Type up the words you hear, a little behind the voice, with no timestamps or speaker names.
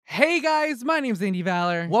Hey guys, my name's Andy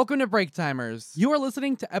Valor. Welcome to Break Timers. You are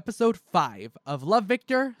listening to episode 5 of Love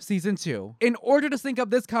Victor Season 2. In order to sync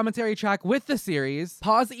up this commentary track with the series,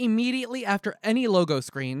 pause immediately after any logo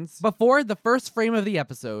screens before the first frame of the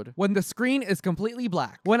episode, when the screen is completely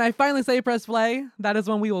black. When I finally say press play, that is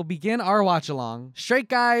when we will begin our watch along. Straight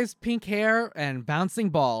guys, pink hair, and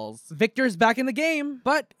bouncing balls. Victor's back in the game,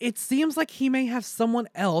 but it seems like he may have someone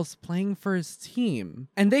else playing for his team,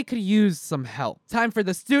 and they could use some help. Time for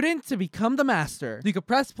the student to become the master. You could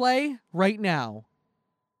press play right now.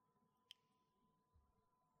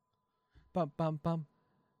 Bum bum bum.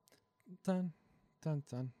 Dun dun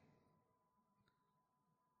dun.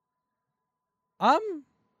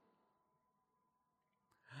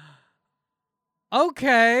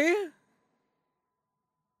 Okay.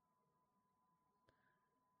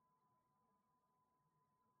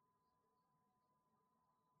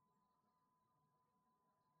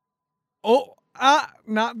 Oh,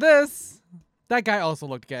 not this. That guy also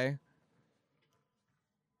looked gay.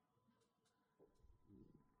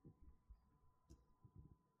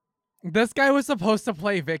 This guy was supposed to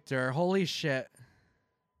play Victor. Holy shit.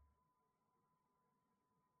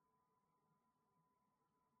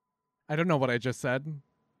 I don't know what I just said.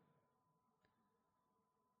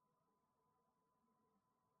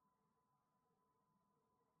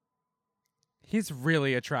 He's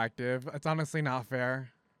really attractive. It's honestly not fair.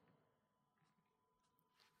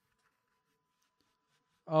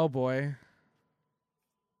 Oh boy.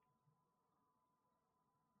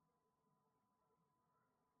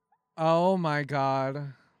 Oh my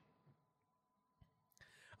god.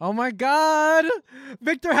 Oh my god!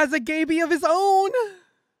 Victor has a gaby of his own!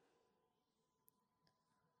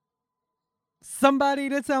 Somebody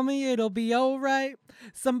to tell me it'll be alright.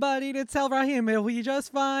 Somebody to tell Raheem it'll be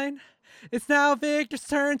just fine. It's now Victor's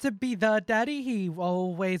turn to be the daddy he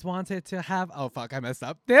always wanted to have. Oh fuck, I messed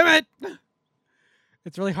up. Damn it!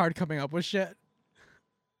 It's really hard coming up with shit.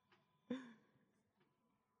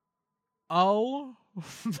 Oh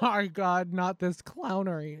my god, not this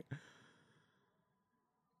clownery.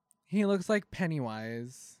 He looks like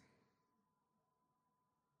Pennywise.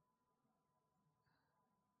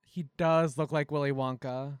 He does look like Willy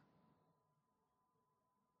Wonka.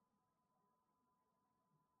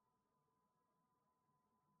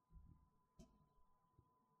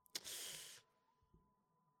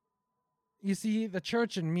 You see, the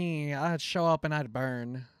church and me, I'd show up and I'd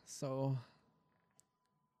burn. So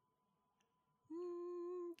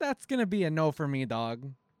that's gonna be a no for me,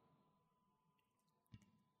 dog.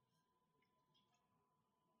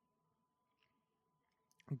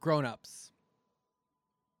 Grown-ups.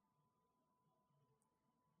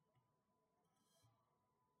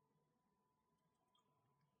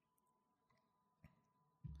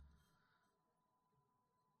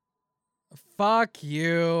 Fuck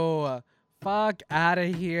you. Fuck out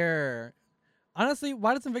of here. Honestly,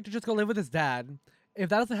 why doesn't Victor just go live with his dad? If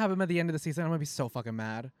that doesn't happen at the end of the season, I'm gonna be so fucking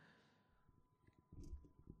mad.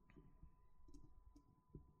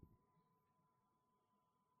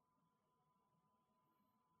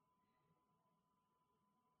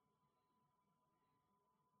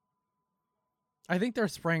 I think they're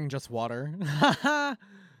spraying just water.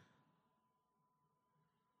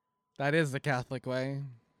 That is the Catholic way.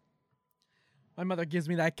 My mother gives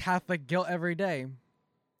me that Catholic guilt every day.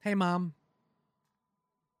 Hey, Mom.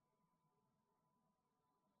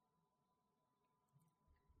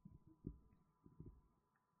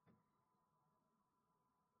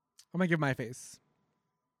 I'm gonna give my face.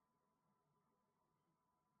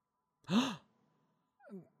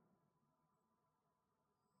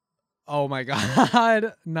 Oh my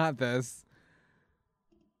god. Not this.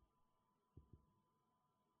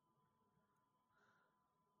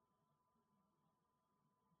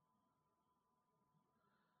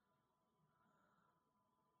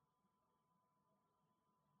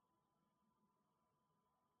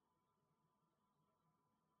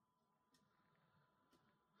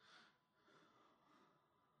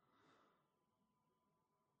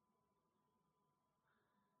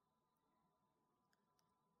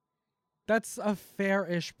 That's a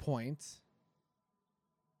fair-ish point.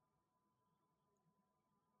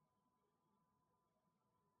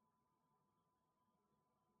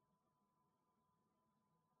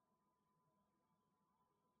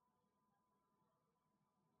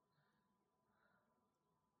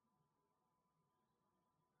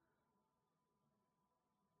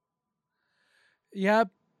 Yep,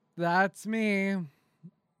 that's me.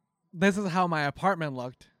 This is how my apartment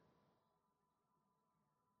looked.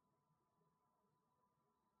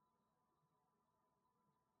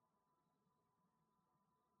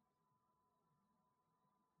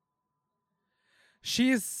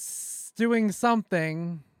 She's doing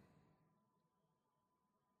something.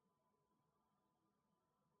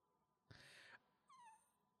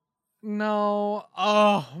 No.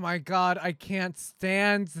 Oh my god, I can't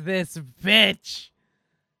stand this bitch.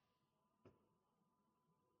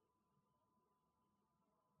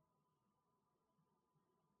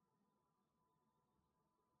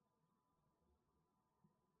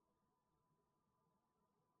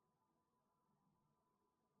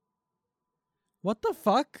 What the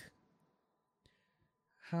fuck?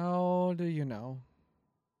 How do you know?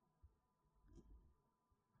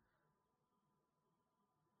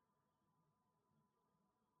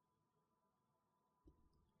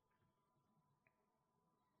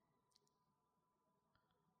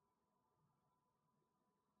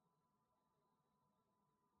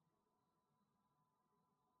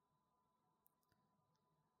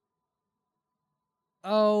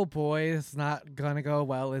 Oh boy, it's not gonna go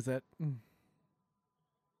well, is it?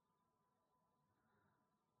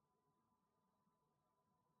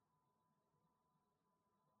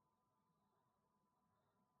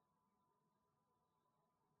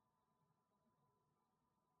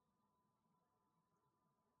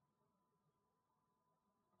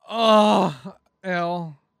 Oh,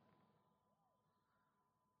 ew.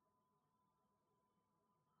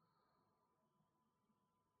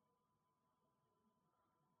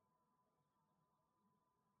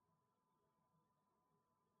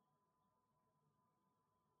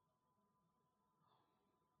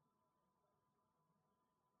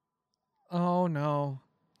 Oh no.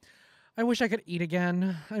 I wish I could eat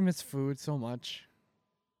again. I miss food so much.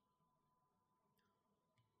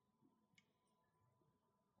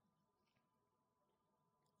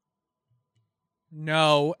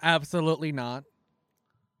 No, absolutely not.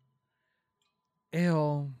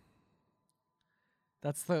 Ew.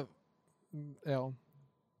 That's the ew.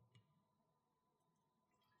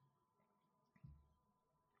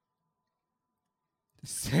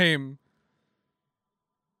 Same.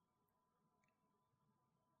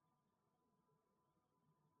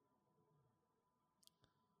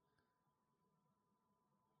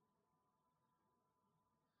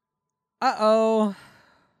 Uh-oh.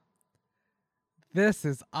 This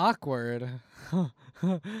is awkward.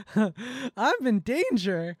 I'm in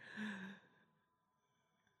danger.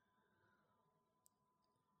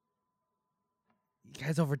 You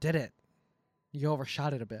guys overdid it. You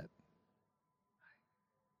overshot it a bit.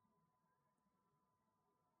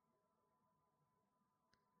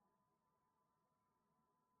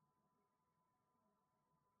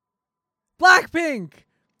 Blackpink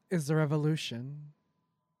is the revolution.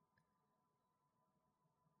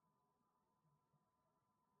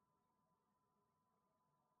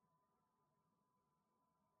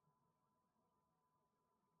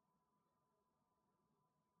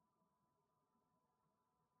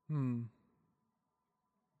 Hmm.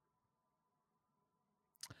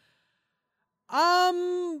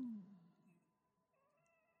 Um.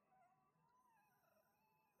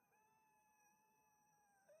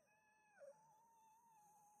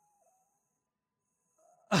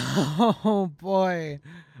 Oh boy.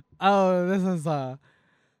 Oh, this is no,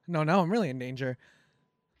 now I'm really in danger.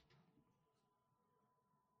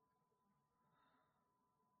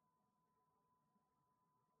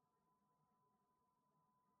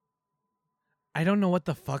 I don't know what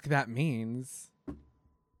the fuck that means.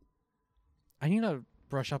 I need to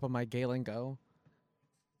brush up on my gay lingo.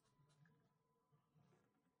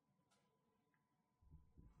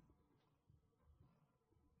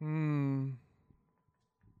 Hmm.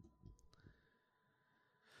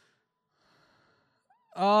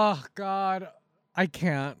 Oh god. I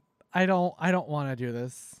can't. I don't want to do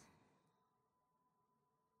this.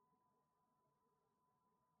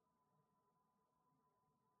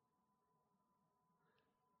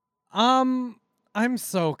 Um I'm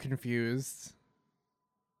so confused.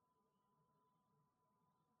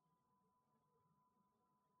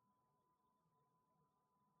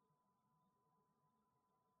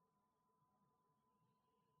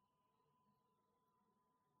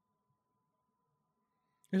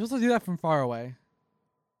 You're supposed to do that from far away.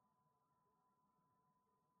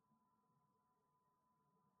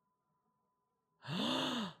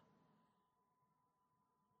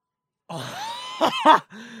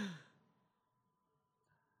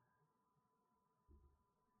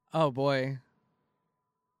 Oh boy.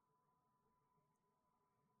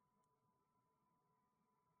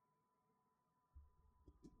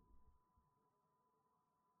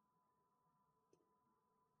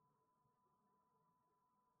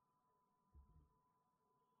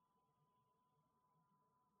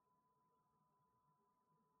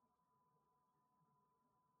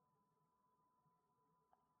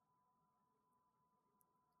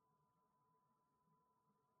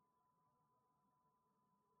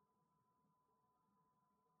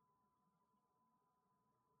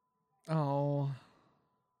 Oh.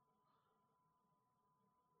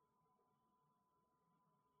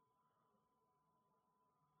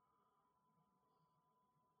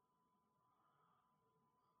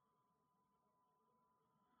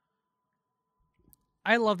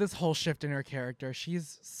 I love this whole shift in her character.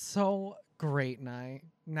 She's so great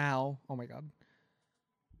now. Oh my god.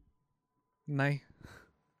 Nai.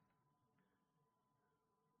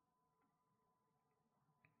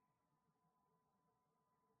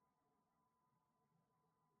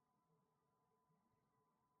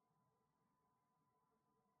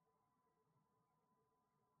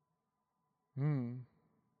 Hmm.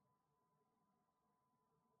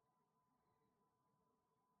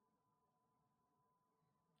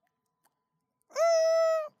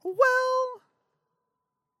 Well,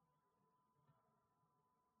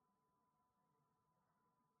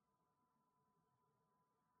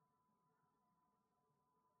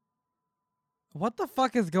 what the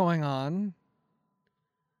fuck is going on?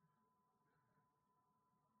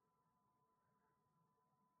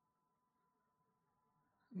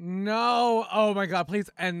 No. Oh my god, please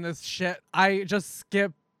end this shit. I just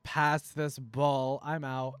skip past this bull. I'm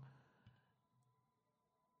out.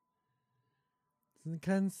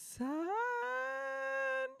 Consent.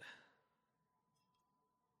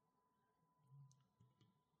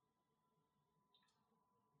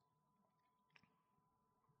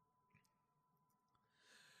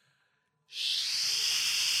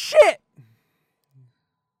 Shit.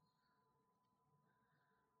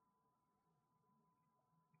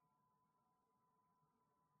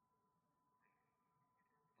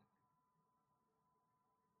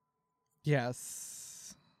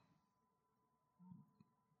 Yes.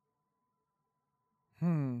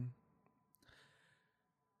 Hmm.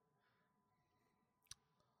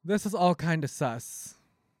 This is all kind of sus.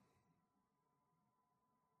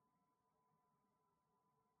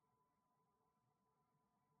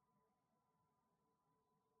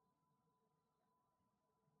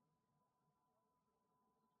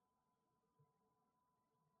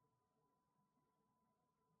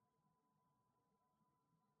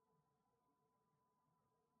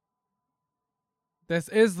 This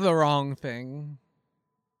is the wrong thing.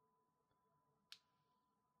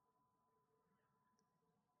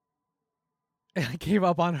 I gave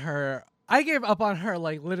up on her. I gave up on her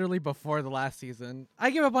like literally before the last season. I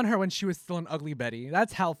gave up on her when she was still an ugly Betty.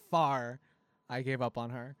 That's how far I gave up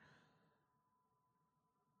on her.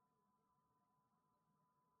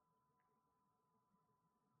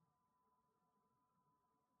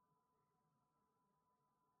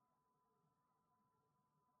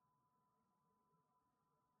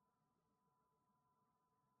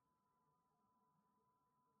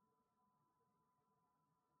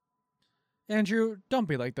 Andrew, don't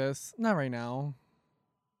be like this. Not right now.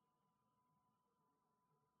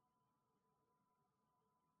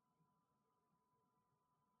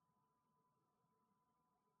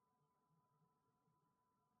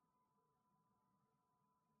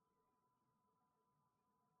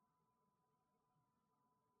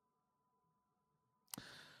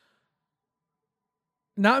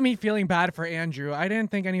 Not me feeling bad for Andrew. I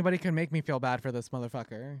didn't think anybody could make me feel bad for this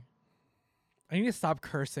motherfucker. I need to stop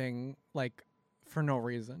cursing, like, for no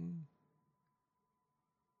reason.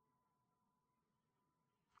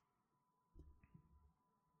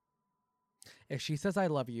 If she says I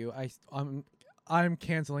love you, I'm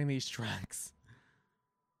canceling these tracks.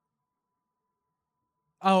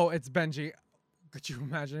 Oh, it's Benji. Could you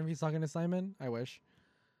imagine if he's talking to Simon? I wish.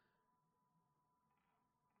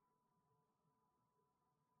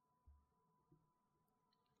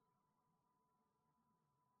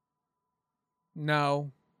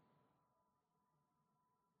 No.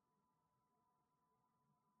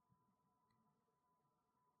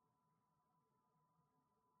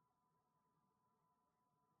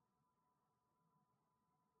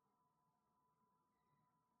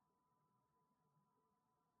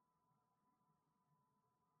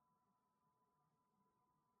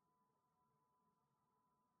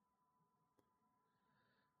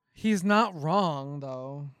 He's not wrong,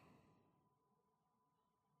 though.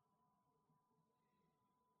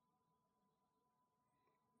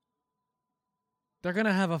 They're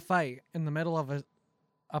gonna have a fight in the middle of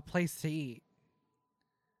a place to eat.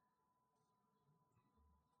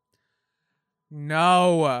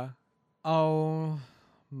 No. Oh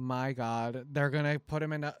my god. They're gonna put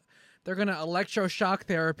him in a. They're gonna electroshock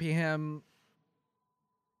therapy him.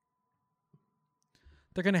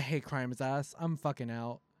 They're gonna hate crime his ass. I'm fucking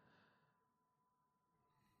out.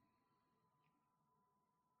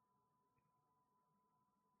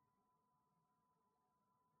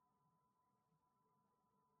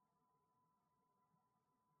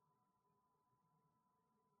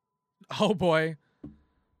 Oh boy.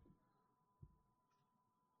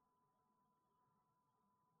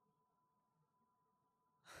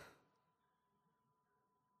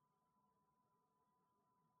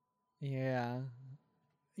 Yeah.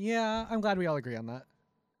 Yeah, I'm glad we all agree on that.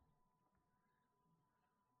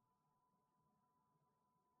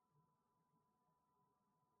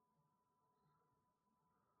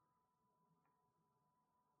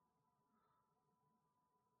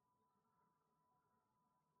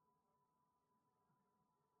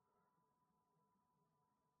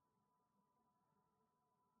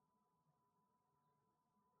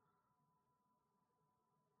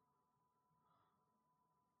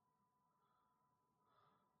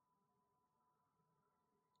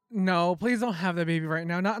 No, please don't have that baby right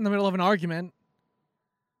now. Not in the middle of an argument.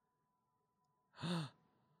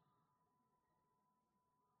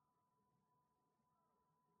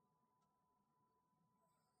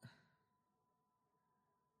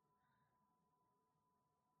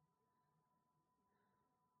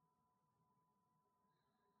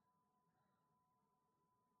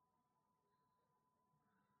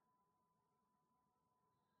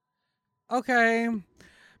 Okay.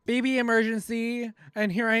 Baby emergency.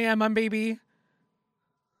 And here I am, I'm baby.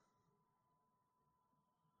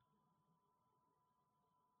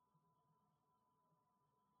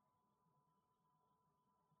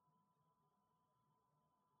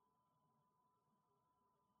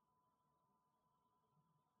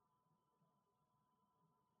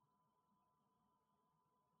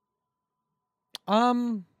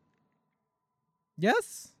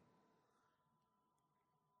 Yes?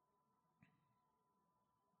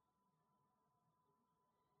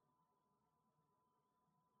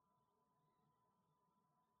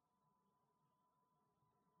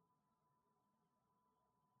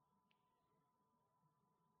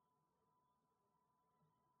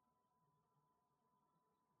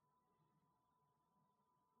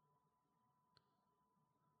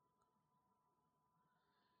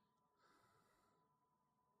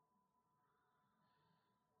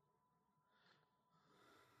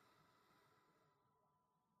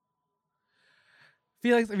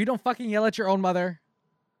 Felix, if you don't fucking yell at your own mother.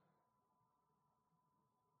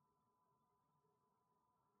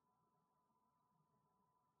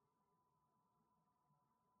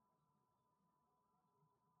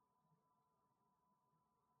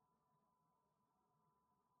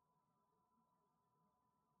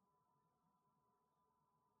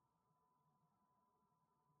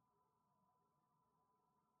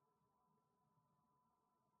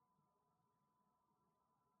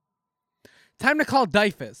 Time to call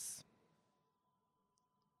Dyfus.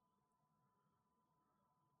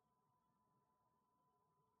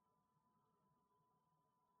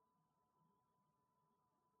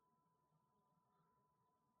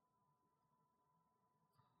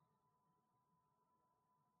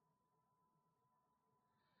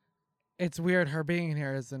 It's weird her being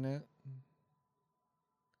here, isn't it?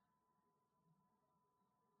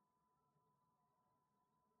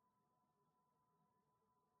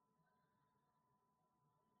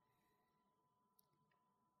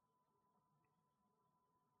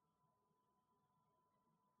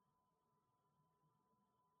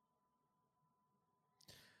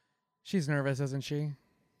 She's nervous, isn't she?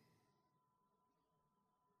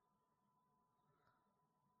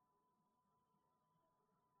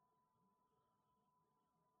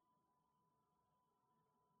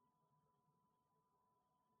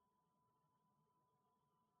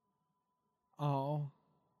 Oh.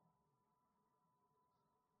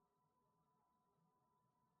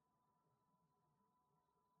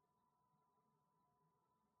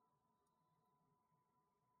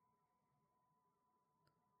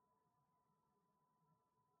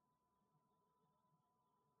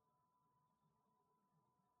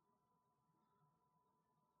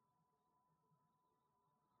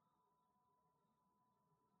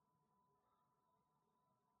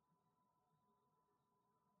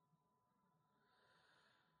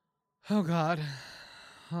 Oh god.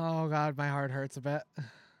 Oh god, my heart hurts a bit.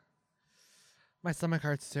 My stomach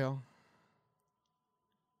hurts too.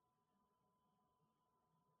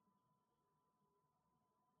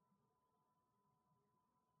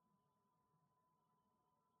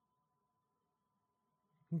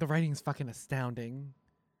 The writing's fucking astounding.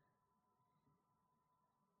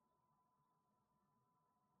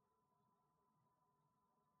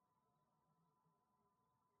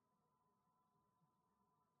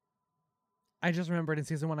 I just remembered in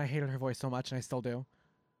season 1 I hated her voice so much and I still do.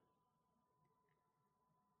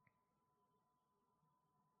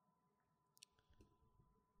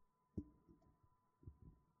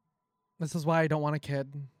 This is why I don't want a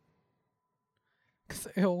kid. 'Cause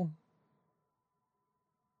ew.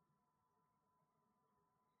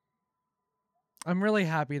 I'm really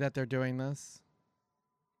happy that they're doing this.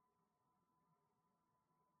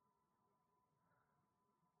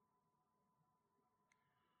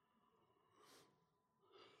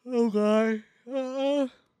 Oh god.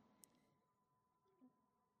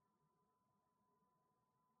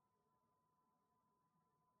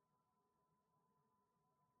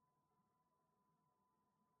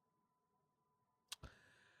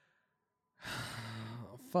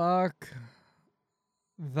 Fuck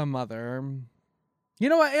the mother. You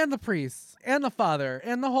know what? And the priests, and the Father,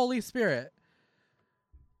 and the Holy Spirit.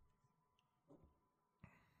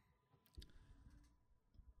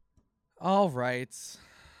 All right.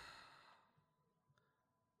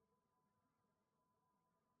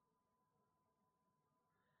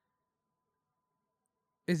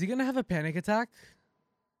 Is he gonna have a panic attack?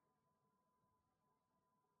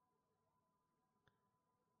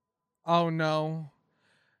 Oh no.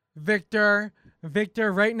 Victor,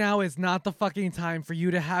 Victor, right now is not the fucking time for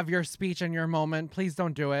you to have your speech and your moment. Please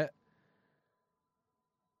don't do it.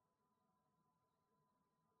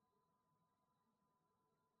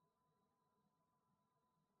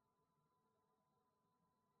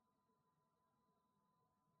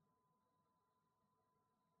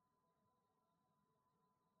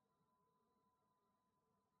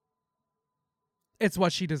 It's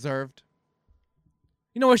what she deserved.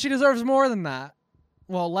 You know what? She deserves more than that.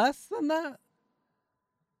 Well, less than that?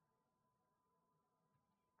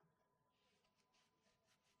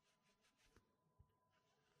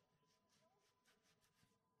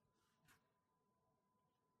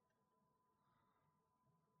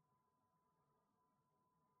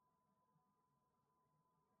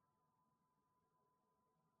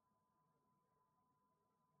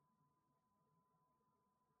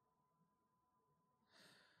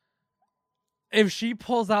 If she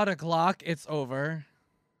pulls out a Glock, it's over.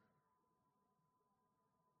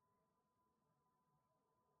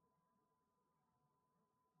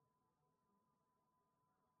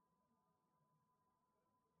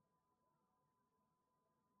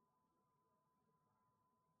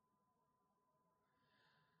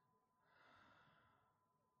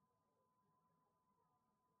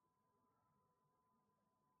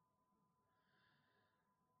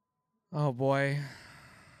 Oh boy.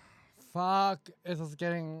 Fuck. This is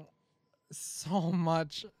getting so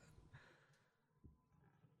much.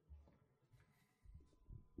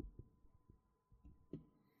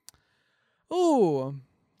 Ooh.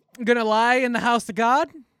 Gonna lie in the house of God?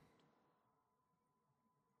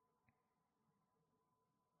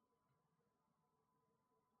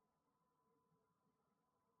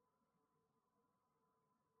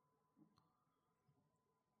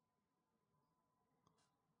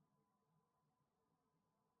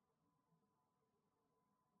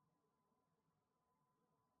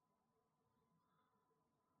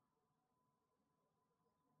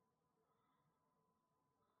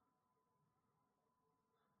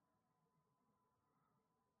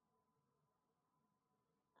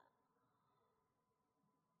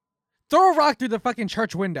 Throw a rock through the fucking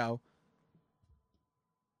church window.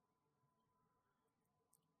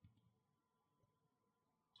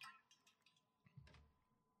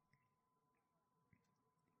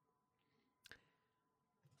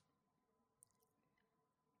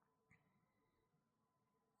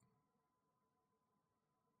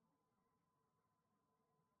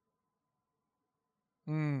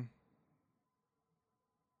 Mm.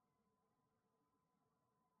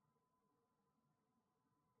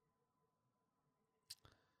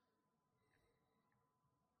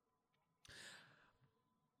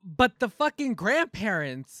 But the fucking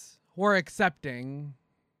grandparents were accepting.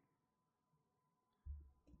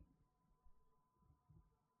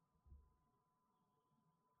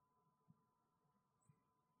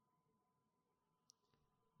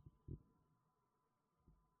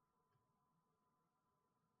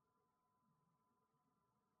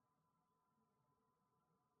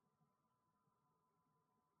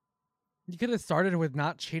 You could have started with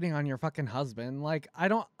not cheating on your fucking husband. Like,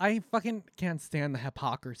 I fucking can't stand the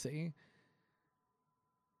hypocrisy.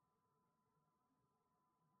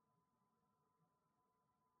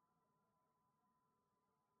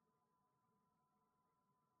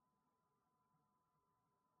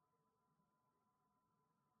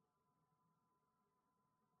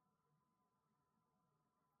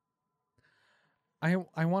 I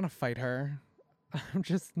want to fight her. I'm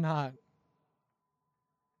just not.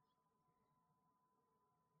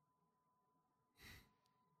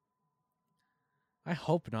 I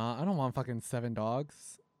hope not. I don't want fucking 7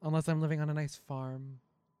 dogs unless I'm living on a nice farm.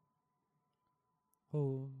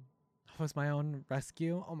 Oh, that was my own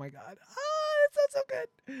rescue. Oh my god. Ah, it sounds so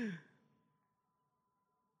good.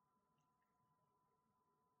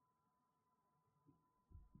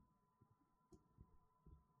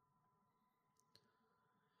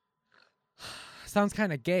 Sounds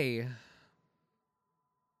kind of gay.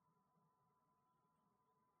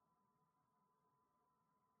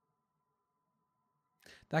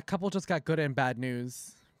 That couple just got good and bad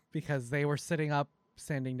news because they were sitting up,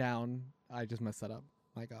 standing down. I just messed that up.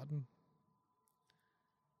 My God.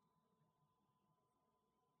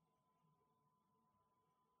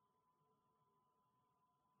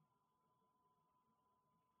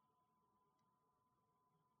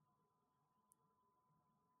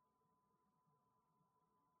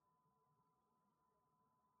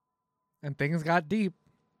 And things got deep.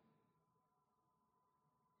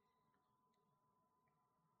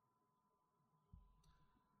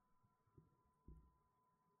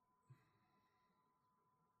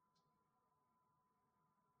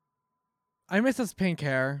 I miss his pink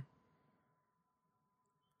hair.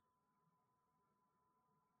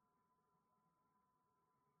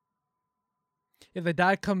 If the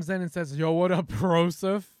dad comes in and says, "Yo, what up,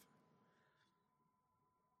 Broseph?"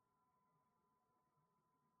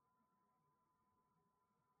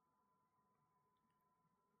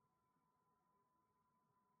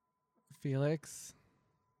 Felix.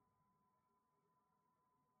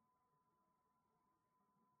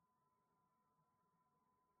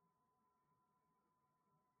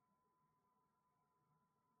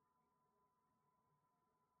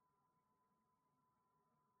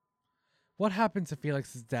 What happened to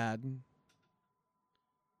Felix's dad?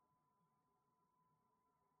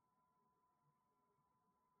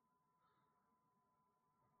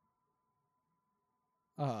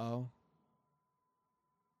 Uh-oh.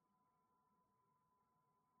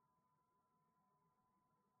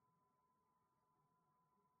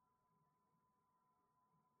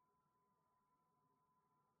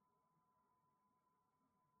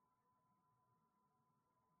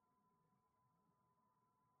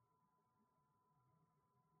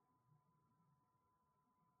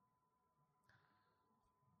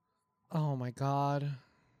 Oh my God.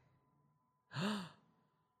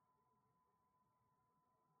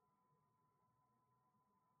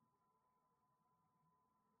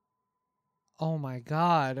 Oh my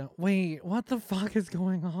God. Wait, what the fuck is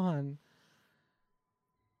going on?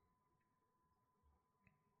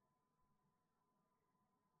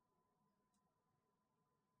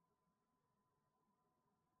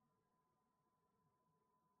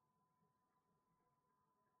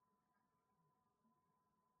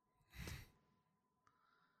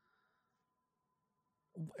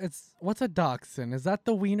 What's a dachshund? Is that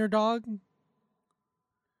the wiener dog?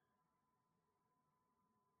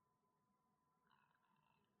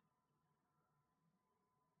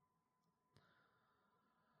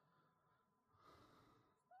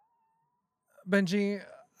 Benji,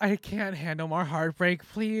 I can't handle more heartbreak,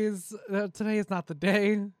 please. Today is not the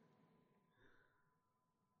day.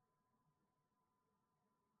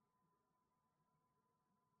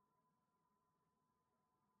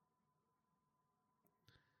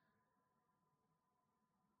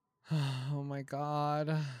 Oh my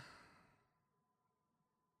God.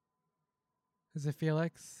 Is it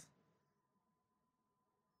Felix?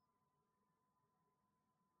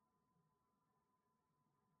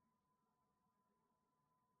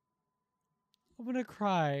 I'm gonna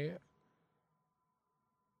cry.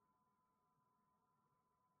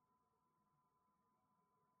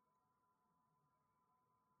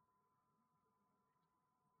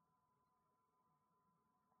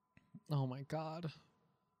 Oh my God.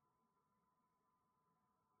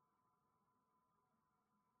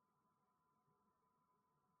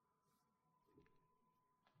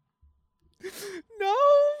 No,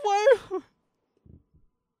 why?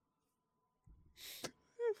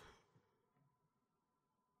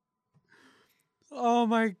 Oh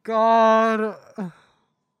my God.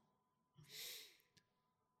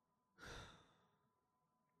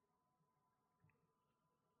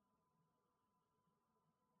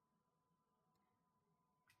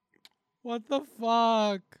 What the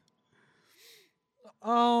fuck?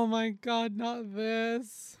 Oh my God, not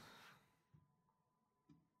this.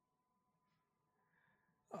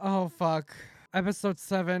 Oh fuck. Episode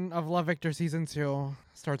 7 of Love Victor Season 2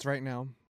 starts right now.